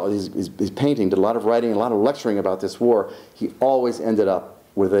addition to all his painting, did a lot of writing, a lot of lecturing about this war, he always ended up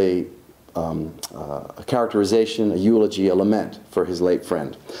with a characterization, a eulogy, a lament for his late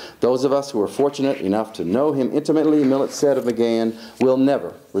friend. Those of us who were fortunate enough to know him intimately, Millet said of McGahan, will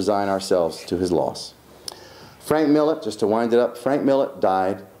never resign ourselves to his loss. Frank Millet, just to wind it up, Frank Millet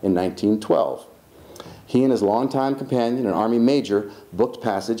died in 1912. He and his longtime companion, an Army major, booked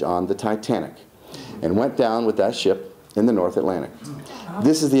passage on the Titanic and went down with that ship in the North Atlantic.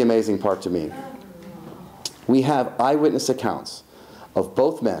 This is the amazing part to me. We have eyewitness accounts of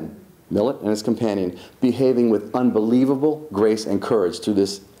both men, Millet and his companion, behaving with unbelievable grace and courage through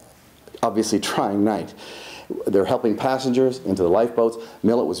this obviously trying night. They're helping passengers into the lifeboats.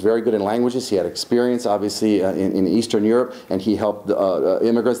 Millet was very good in languages. He had experience, obviously, in Eastern Europe, and he helped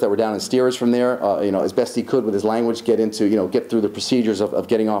immigrants that were down in steerage from there, as best he could with his language, get through the procedures of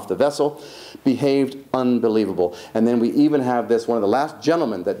getting off the vessel. Behaved unbelievable. And then we even have this, one of the last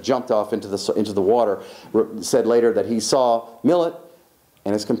gentlemen that jumped off into the water said later that he saw Millet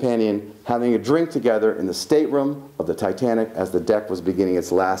and his companion having a drink together in the stateroom of the Titanic as the deck was beginning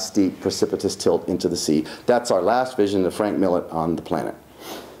its last steep, precipitous tilt into the sea. That's our last vision of Frank Millet on the planet.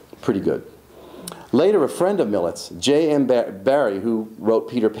 Pretty good. Later, a friend of Millet's, J.M. Barrie, who wrote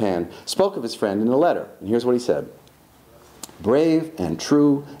Peter Pan, spoke of his friend in a letter. And here's what he said: brave and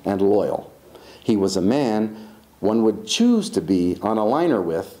true and loyal. He was a man one would choose to be on a liner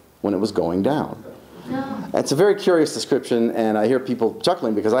with when it was going down. It's a very curious description, and I hear people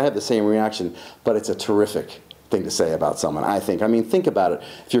chuckling because I have the same reaction, but it's a terrific thing to say about someone, I think. I mean, think about it.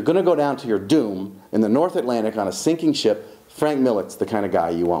 If you're going to go down to your doom in the North Atlantic on a sinking ship, Frank Millet's the kind of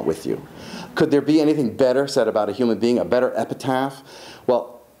guy you want with you. Could there be anything better said about a human being, a better epitaph?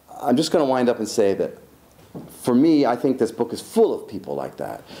 Well, I'm just going to wind up and say that for me, I think this book is full of people like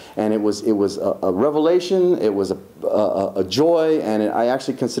that. And it was a revelation, it was a joy, and I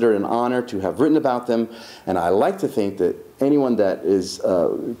actually consider it an honor to have written about them. And I like to think that anyone that is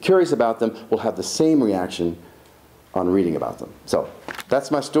curious about them will have the same reaction on reading about them. So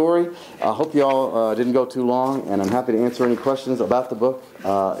that's my story. I hope you all didn't go too long, and I'm happy to answer any questions about the book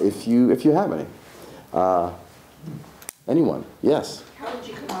if you have any. Anyone? Yes? How did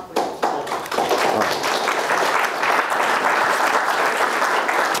you come up with this?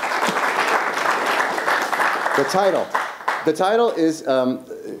 The title is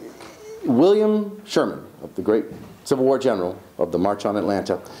William Sherman, of the great Civil War general of the March on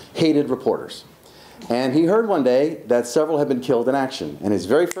Atlanta, hated reporters. And he heard one day that several had been killed in action. And his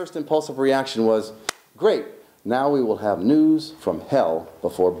very first impulsive reaction was, great, now we will have news from hell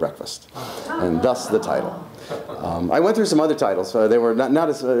before breakfast. And thus the title. I went through some other titles. They were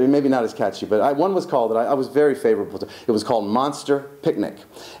maybe not as catchy, but one was called, that I was very favorable to. It was called Monster Picnic.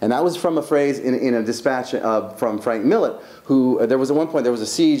 And that was from a phrase in a dispatch from Frank Millet, who, there was at one point, there was a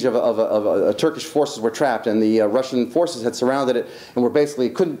siege of Turkish forces were trapped, and the Russian forces had surrounded it, and were basically,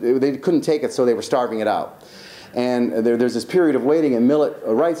 they couldn't take it, so they were starving it out. And there's this period of waiting, and Millett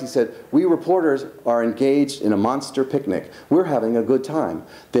writes, he said, "We reporters are engaged in a monster picnic. We're having a good time.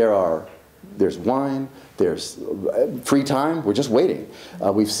 There's wine, there's free time, we're just waiting.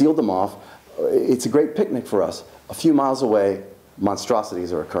 We've sealed them off. It's a great picnic for us. A few miles away,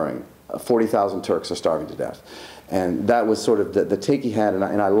 monstrosities are occurring. 40,000 Turks are starving to death." And that was sort of the take he had,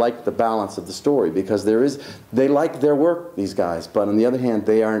 and I liked the balance of the story, because they like their work, these guys, but on the other hand,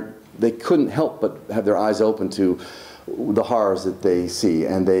 they couldn't help but have their eyes open to the horrors that they see,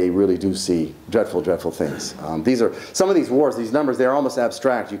 and they really do see dreadful, dreadful things. Some of these wars, these numbers, they're almost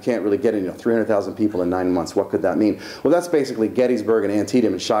abstract. You can't really get it, 300,000 people in 9 months. What could that mean? Well, that's basically Gettysburg and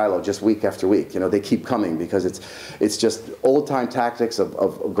Antietam and Shiloh just week after week. They keep coming because it's just old-time tactics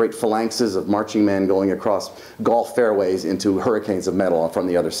of great phalanxes of marching men going across golf fairways into hurricanes of metal from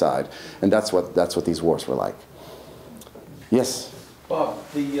the other side. And that's what these wars were like. Yes? Bob,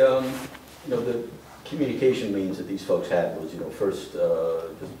 the communication means that these folks had was, first,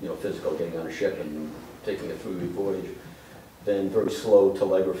 just, physical, getting on a ship and taking a 3-week voyage, then very slow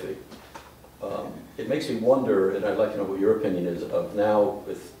telegraphy. It makes me wonder, and I'd like to know what your opinion is, of now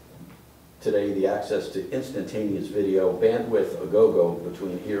with today the access to instantaneous video, bandwidth a go-go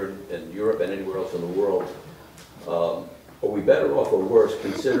between here and Europe and anywhere else in the world. Are we better off or worse,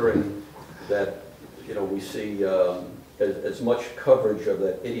 considering that, we see as much coverage of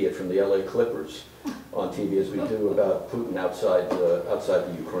that idiot from the LA Clippers on TV as we do about Putin outside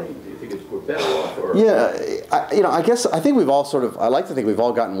the Ukraine? Do you think we're better off? Or? Yeah, I think we've all I like to think we've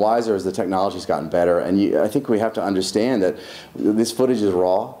all gotten wiser as the technology's gotten better, and I think we have to understand that this footage is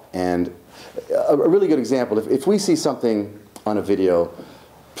raw. And a really good example, if we see something on a video,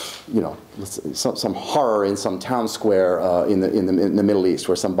 some horror in some town square in the Middle East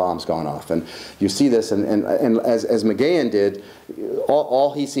where some bomb's gone off, and you see this, and as McGahan did,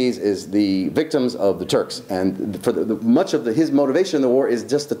 all he sees is the victims of the Turks, and for much of his motivation in the war is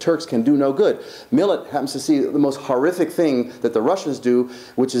just the Turks can do no good. Millett happens to see the most horrific thing that the Russians do,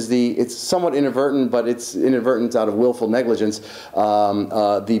 which is it's somewhat inadvertent, but it's inadvertent out of willful negligence,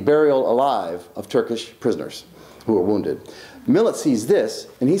 the burial alive of Turkish prisoners who were wounded. Millett sees this,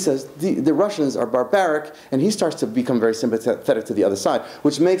 and he says, the Russians are barbaric, and he starts to become very sympathetic to the other side,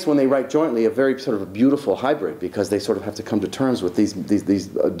 which makes, when they write jointly, a very sort of a beautiful hybrid, because they sort of have to come to terms with these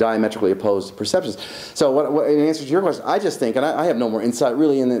diametrically opposed perceptions. So in answer to your question, I just think, and I have no more insight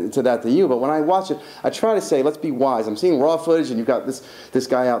really into that than you, but when I watch it, I try to say, let's be wise. I'm seeing raw footage, and you've got this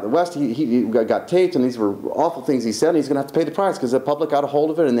guy out in the West, he got taped, and these were awful things he said, and he's going to have to pay the price, because the public got a hold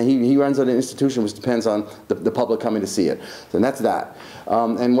of it, and he runs an institution which depends on the public coming to see it. And that's that.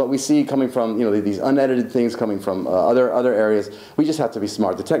 And what we see coming from, these unedited things coming from other areas, we just have to be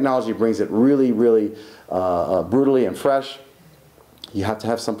smart. The technology brings it really, really brutally and fresh. You have to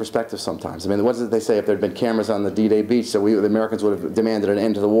have some perspective sometimes. I mean, what did they say? If there had been cameras on the D-Day beach, so the Americans would have demanded an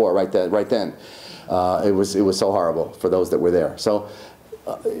end to the war right then. It was so horrible for those that were there. So,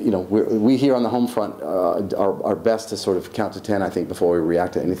 we here on the home front are best to sort of count to 10, I think, before we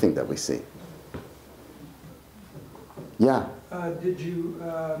react to anything that we see. Yeah. Did you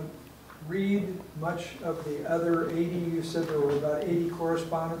read much of the other 80? You said there were about 80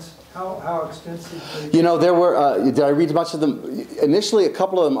 correspondents. How extensively? There were. Did I read much of them? Initially, a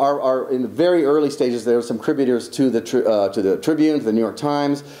couple of them are in the very early stages. There were some contributors to the Tribune, to the New York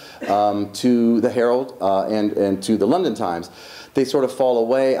Times, to the Herald, and to the London Times. They sort of fall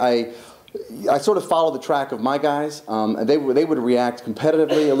away. I sort of followed the track of my guys. And they would react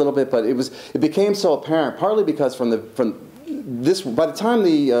competitively a little bit, but it became so apparent, partly because by the time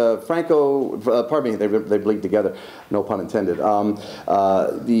the pardon me, they bleed together, no pun intended.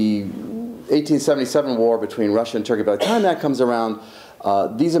 The 1877 war between Russia and Turkey, by the time that comes around,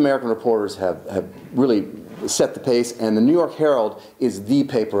 these American reporters have really set the pace, and the New York Herald is the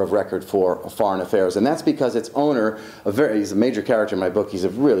paper of record for foreign affairs, and that's because its owner, he's a major character in my book. He's a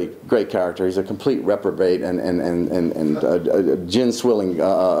really great character. He's a complete reprobate and gin-swilling,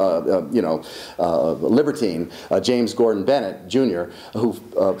 libertine, James Gordon Bennett Jr., who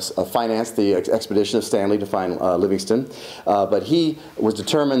financed the expedition of Stanley to find Livingston, but he was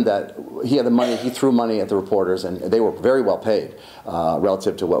determined that he had the money. He threw money at the reporters, and they were very well paid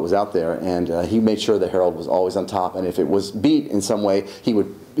relative to what was out there, and he made sure the Herald was always on top, and if it was beat in some way, he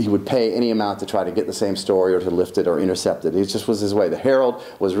would pay any amount to try to get the same story or to lift it or intercept it. It just was his way. The Herald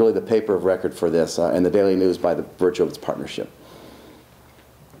was really the paper of record for this, and the Daily News by the virtue of its partnership.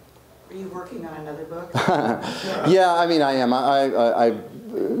 Are you working on another book? Yeah, I mean, I am.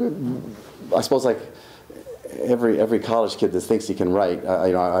 I suppose, like every college kid that thinks he can write.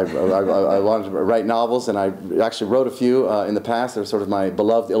 I wanted to write novels, and I actually wrote a few in the past. They're sort of my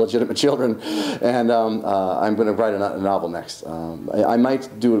beloved illegitimate children, and I'm going to write a novel next. I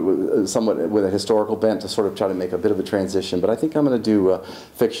might do it somewhat with a historical bent to sort of try to make a bit of a transition, but I think I'm going to do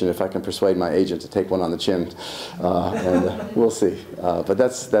fiction if I can persuade my agent to take one on the chin, and we'll see. But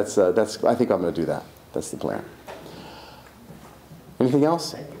that's I think I'm going to do that. That's the plan. Anything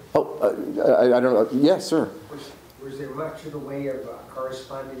else? Oh, I don't know. Yes, sir. Was there much in the way of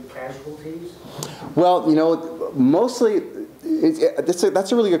correspondent casualties? Well, you know, mostly,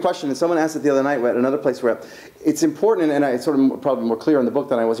 that's a really good question. And someone asked it the other night at another place where it's important, and it's sort of probably more clear in the book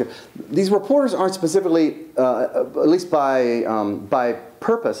than I was here. These reporters aren't specifically, at least by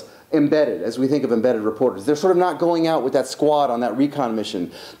purpose, embedded, as we think of embedded reporters. They're sort of not going out with that squad on that recon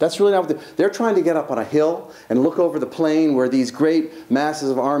mission. That's really not what they're trying to get up on a hill and look over the plain where these great masses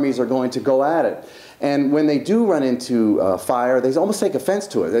of armies are going to go at it. And when they do run into fire, they almost take offense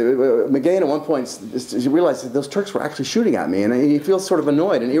to it. McGahan at one point realized that those Turks were actually shooting at me, and he feels sort of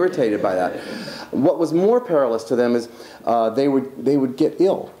annoyed and irritated by that. What was more perilous to them is they would get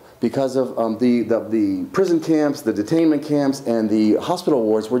ill, because of the prison camps, the detainment camps, and the hospital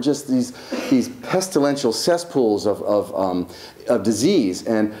wards were just these pestilential cesspools of disease,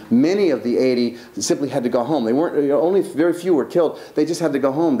 and many of the 80 simply had to go home. They weren't, only very few were killed. They just had to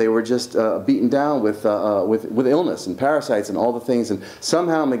go home. They were just beaten down with illness and parasites and all the things, and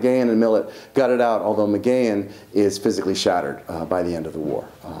somehow McGahan and Millett got it out, although McGahan is physically shattered by the end of the war,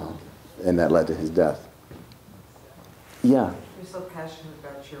 and that led to his death. Yeah? You're so passionate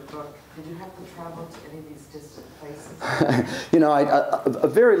about your book. Did you have to travel to any of these distant places? You know, a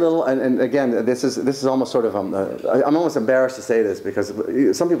very little, and again, this is almost sort of, I'm almost embarrassed to say this, because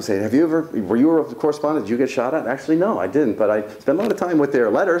some people say, were you a correspondent? Did you get shot at? Actually, no, I didn't, but I spent a lot of time with their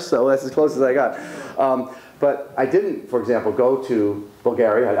letters, so that's as close as I got. But I didn't, for example, go to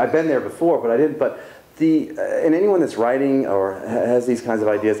Bulgaria. I've been there before, but I didn't. But and anyone that's writing or has these kinds of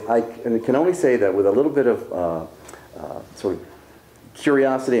ideas, I can only say that with a little bit of sort of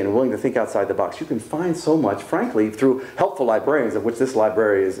curiosity and willing to think outside the box, you can find so much, frankly, through helpful librarians, of which this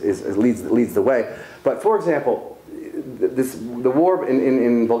library leads the way. But for example, the war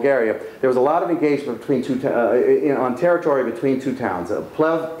in Bulgaria, there was a lot of engagement between on territory between two towns.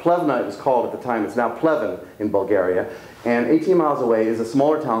 Plevna, it was called at the time. It's now Pleven in Bulgaria, and 18 miles away is a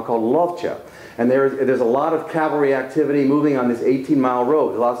smaller town called Lovcha. And there's a lot of cavalry activity moving on this 18-mile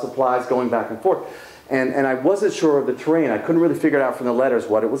road. A lot of supplies going back and forth. And I wasn't sure of the terrain. I couldn't really figure it out from the letters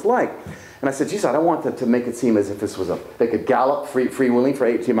what it was like. And I said, geez, I don't want to make it seem as if this was they could gallop freewheeling for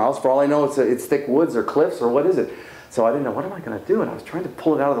 18 miles. For all I know, it's thick woods or cliffs, or what is it? So I didn't know, what am I going to do? And I was trying to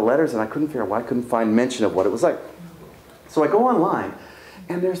pull it out of the letters, and I couldn't figure out why I couldn't find mention of what it was like. So I go online,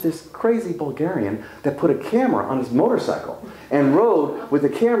 and there's this crazy Bulgarian that put a camera on his motorcycle and rode with the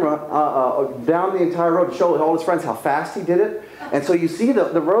camera down the entire road to show all his friends how fast he did it. And so you see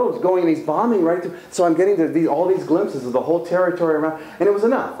the roads going, and he's bombing right through. So I'm getting to all these glimpses of the whole territory around, and it was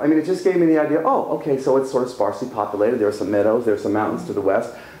enough. I mean, it just gave me the idea, oh, okay, so it's sort of sparsely populated. There are some meadows, there are some mountains to the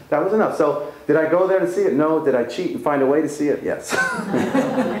west. That was enough. So did I go there to see it? No. Did I cheat and find a way to see it? Yes.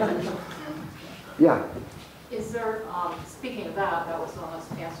 Yeah. Is there, speaking of that was almost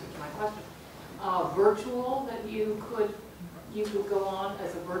the answer to my question, virtual that you could go on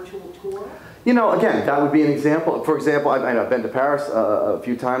as a virtual tour? You know, again, that would be an example. For example, I've been to Paris a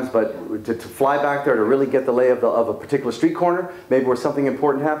few times, but to fly back there to really get the lay of a particular street corner, maybe where something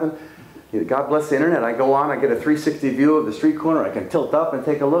important happened, God bless the internet. I go on, I get a 360 view of the street corner. I can tilt up and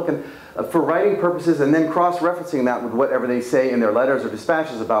take a look, and for writing purposes, and then cross-referencing that with whatever they say in their letters or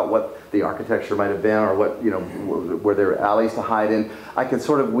dispatches about what the architecture might have been, or what, you know, where there are alleys to hide in. I can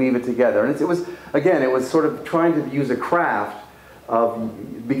sort of weave it together, and it was sort of trying to use a craft of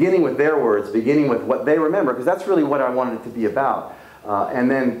beginning with their words, beginning with what they remember, because that's really what I wanted it to be about.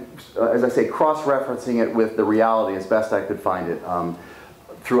 And then, as I say, cross-referencing it with the reality as best I could find it.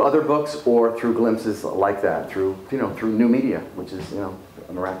 Through other books or through glimpses like that, through new media, which is,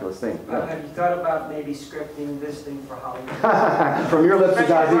 a miraculous thing. Yeah. Have you thought about maybe scripting this thing for Hollywood? From your lips to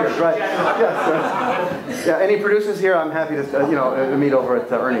God's ears, right? Yes. Yeah. Any producers here? I'm happy to meet over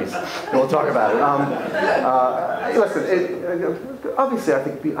at Ernie's, and we'll talk about it. Listen, obviously, I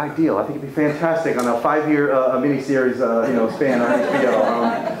think it'd be ideal. I think it'd be fantastic on a 5-year miniseries, span on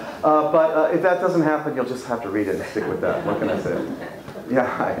HBO. But if that doesn't happen, you'll just have to read it and stick with that. What can I say?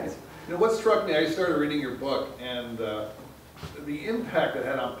 Yeah. What struck me, I started reading your book, and the impact it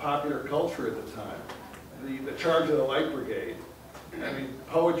had on popular culture at the time. The charge of the Light Brigade. I mean,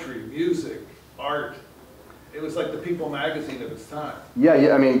 poetry, music, art. It was like the People magazine of its time.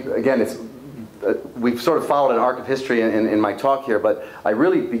 Yeah. I mean, again, it's we've sort of followed an arc of history in my talk here, but I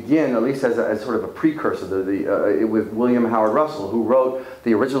really begin, at least as sort of a precursor, with William Howard Russell, who wrote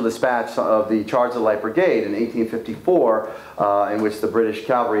the original dispatch of the Charge of the Light Brigade in 1854, in which the British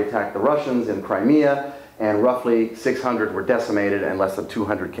cavalry attacked the Russians in Crimea, and roughly 600 were decimated and less than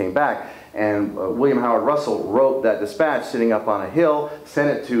 200 came back. And William Howard Russell wrote that dispatch sitting up on a hill, sent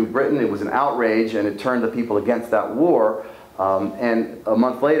it to Britain. It was an outrage, and it turned the people against that war. And a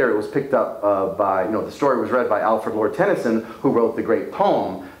month later, it was picked up by, the story was read by Alfred Lord Tennyson, who wrote the great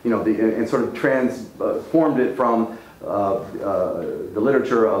poem, and sort of transformed it from the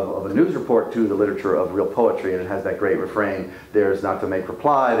literature of a news report to the literature of real poetry, and it has that great refrain: "There's not to make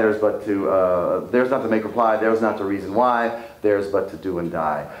reply, there's not to make reply, there's not to reason why, there's but to do and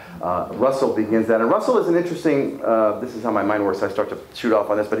die." Russell begins that, and Russell is an interesting, this is how my mind works, I start to shoot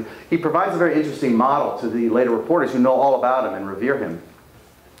off on this, but he provides a very interesting model to the later reporters who know all about him and revere him.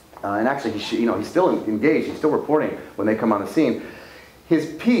 And actually, he's still engaged, he's still reporting when they come on the scene. His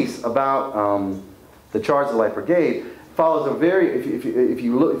piece about the Charge of the Light Brigade follows a very, if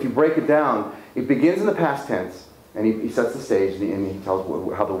you break it down, it begins in the past tense, and he sets the stage, and he tells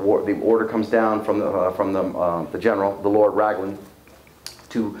how the order comes down from the general, the Lord Raglan,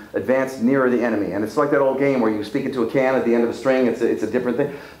 to advance nearer the enemy. And it's like that old game where you speak into a can at the end of a string. It's a different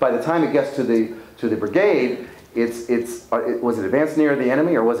thing. By the time it gets to the brigade, was it advance near the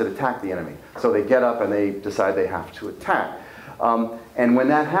enemy or was it attack the enemy? So they get up and they decide they have to attack. And when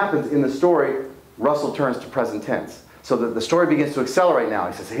that happens in the story, Russell turns to present tense. So the story begins to accelerate now.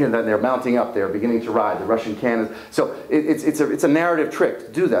 He says, here, they're mounting up, they're beginning to ride, the Russian cannons. So it's a narrative trick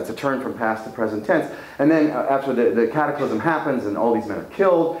to do that, to turn from past to present tense. And then after the cataclysm happens and all these men are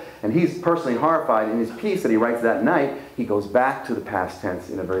killed, and he's personally horrified, in his piece that he writes that night, he goes back to the past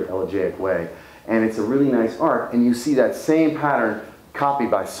tense in a very elegiac way. And it's a really nice arc, and you see that same pattern copied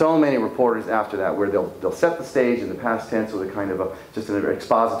by so many reporters after that, where they'll set the stage in the past tense with a kind of just an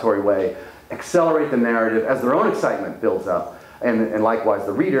expository way, accelerate the narrative as their own excitement builds up, and likewise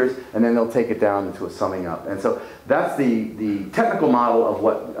the readers, and then they'll take it down into a summing up. And so that's the technical model of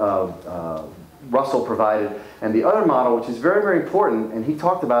what Russell provided. And the other model, which is very, very important, and he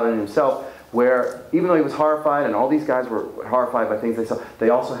talked about it himself, where even though he was horrified, and all these guys were horrified by things they saw, they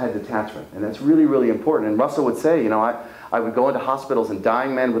also had detachment. And that's really, really important. And Russell would say, I would go into hospitals and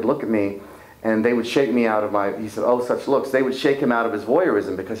dying men would look at me and they would shake me out of my, he said, oh, such looks. They would shake him out of his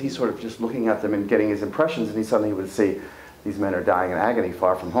voyeurism because he's sort of just looking at them and getting his impressions, and he suddenly would see these men are dying in agony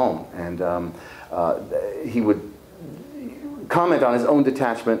far from home. And he would comment on his own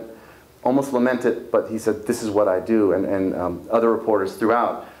detachment, almost lament it, but he said, this is what I do. And other reporters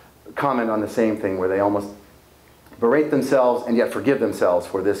throughout comment on the same thing, where they almost berate themselves and yet forgive themselves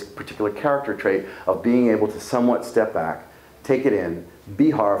for this particular character trait of being able to somewhat step back, take it in,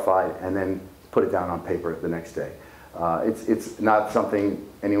 be horrified, and then put it down on paper the next day. It's not something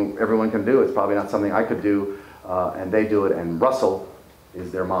everyone can do. It's probably not something I could do, and they do it, and Russell is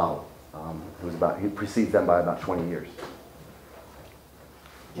their model. He precedes them by about 20 years.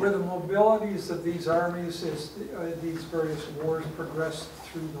 Were the mobilities of these armies as these various wars progressed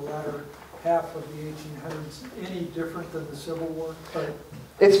through the latter half of the 1800s any different than the Civil War?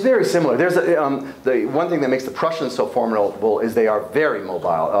 It's very similar. There's the one thing that makes the Prussians so formidable is they are very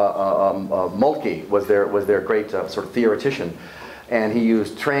mobile. Moltke was their great sort of theoretician, and he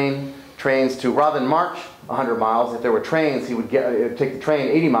used trains to, rather than march 100 miles, if there were trains, he would take the train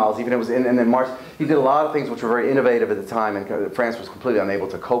 80 miles, even if it was and then march. He did a lot of things which were very innovative at the time, and France was completely unable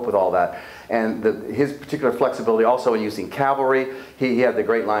to cope with all that. And his particular flexibility also in using cavalry, he had the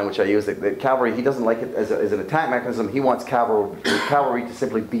great line which I use, that cavalry, he doesn't like it as an attack mechanism. He wants cavalry to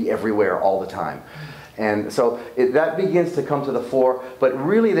simply be everywhere all the time. And so that begins to come to the fore, but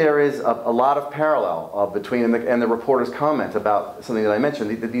really there is a lot of parallel between, and the reporter's comment about something that I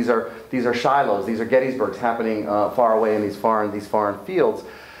mentioned. These are Shilohs, these are Gettysburgs happening far away in these foreign fields.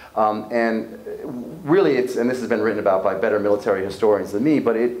 And really and this has been written about by better military historians than me,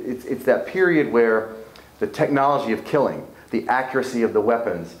 but it's that period where the technology of killing, the accuracy of the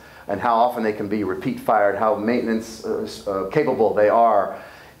weapons, and how often they can be repeat fired, how maintenance capable they are,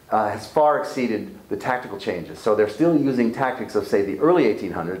 has far exceeded the tactical changes. So they're still using tactics of, say, the early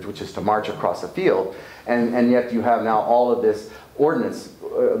 1800s, which is to march across a field, and yet you have now all of this ordnance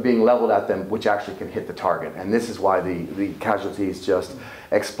being leveled at them, which actually can hit the target. And this is why the casualties just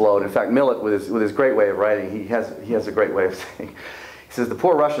explode. In fact, Millett, with his great way of writing, he has a great way of saying, he says, the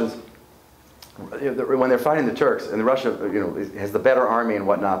poor Russians, when they're fighting the Turks, and Russia has the better army and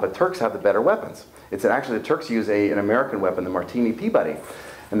whatnot, but Turks have the better weapons. Actually, the Turks use an American weapon, the Martini Peabody.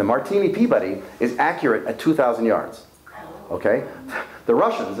 And the Martini Peabody is accurate at 2,000 yards. Okay? The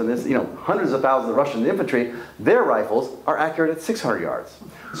Russians, and this, hundreds of thousands of Russian infantry, their rifles are accurate at 600 yards.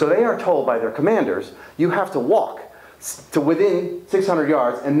 So they are told by their commanders, you have to walk to within 600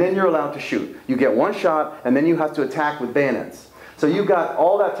 yards, and then you're allowed to shoot. You get one shot, and then you have to attack with bayonets. So you've got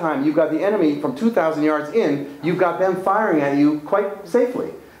all that time, you've got the enemy from 2,000 yards in, you've got them firing at you quite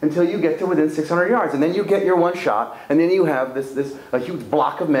safely until you get to within 600 yards. And then you get your one shot, and then you have a huge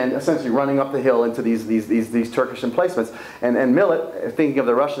block of men essentially running up the hill into these Turkish emplacements. And Millet, thinking of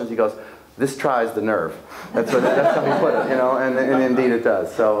the Russians, he goes, this tries the nerve. That's how he put it, and indeed it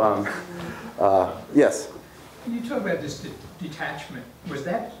does. So, yes? You talk about this detachment. Was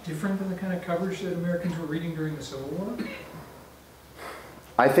that different than the kind of coverage that Americans were reading during the Civil War?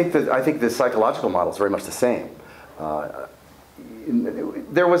 I think the psychological model is very much the same.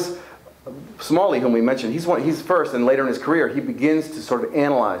 There was Smalley, whom we mentioned. He's first, and later in his career, he begins to sort of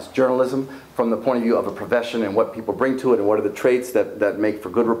analyze journalism from the point of view of a profession and what people bring to it, and what are the traits that make for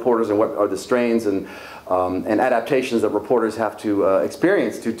good reporters, and what are the strains and adaptations that reporters have to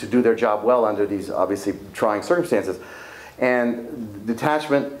experience to do their job well under these obviously trying circumstances. And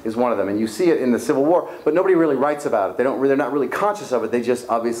detachment is one of them, and you see it in the Civil War, but nobody really writes about it. They're not really conscious of it. They just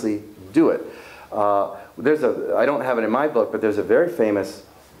obviously do it. I don't have it in my book, but there's a very famous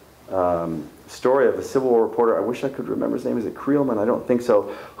story of a Civil War reporter. I wish I could remember his name. Is it Creelman? I don't think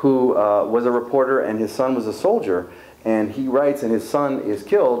so. Who was a reporter, and his son was a soldier, and he writes, and his son is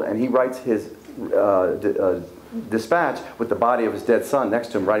killed, and he writes his dispatch with the body of his dead son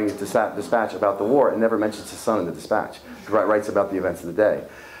next to him, writing his dispatch about the war, and never mentions his son in the dispatch. He writes about the events of the day.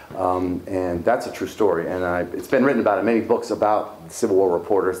 And that's a true story, and it's been written about in many books about Civil War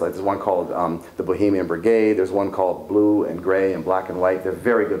reporters. Like there's one called The Bohemian Brigade, there's one called Blue and Gray and Black and White. They're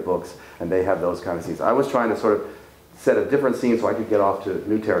very good books, and they have those kind of scenes. I was trying to sort of set a different scene so I could get off to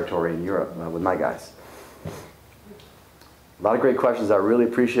new territory in Europe with my guys. A lot of great questions. I really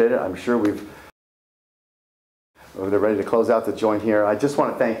appreciate it. I'm sure they're ready to close out the joint here. I just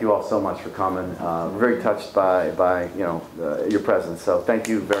want to thank you all so much for coming. We're very touched by your presence. So thank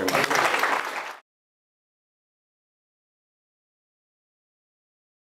you very much.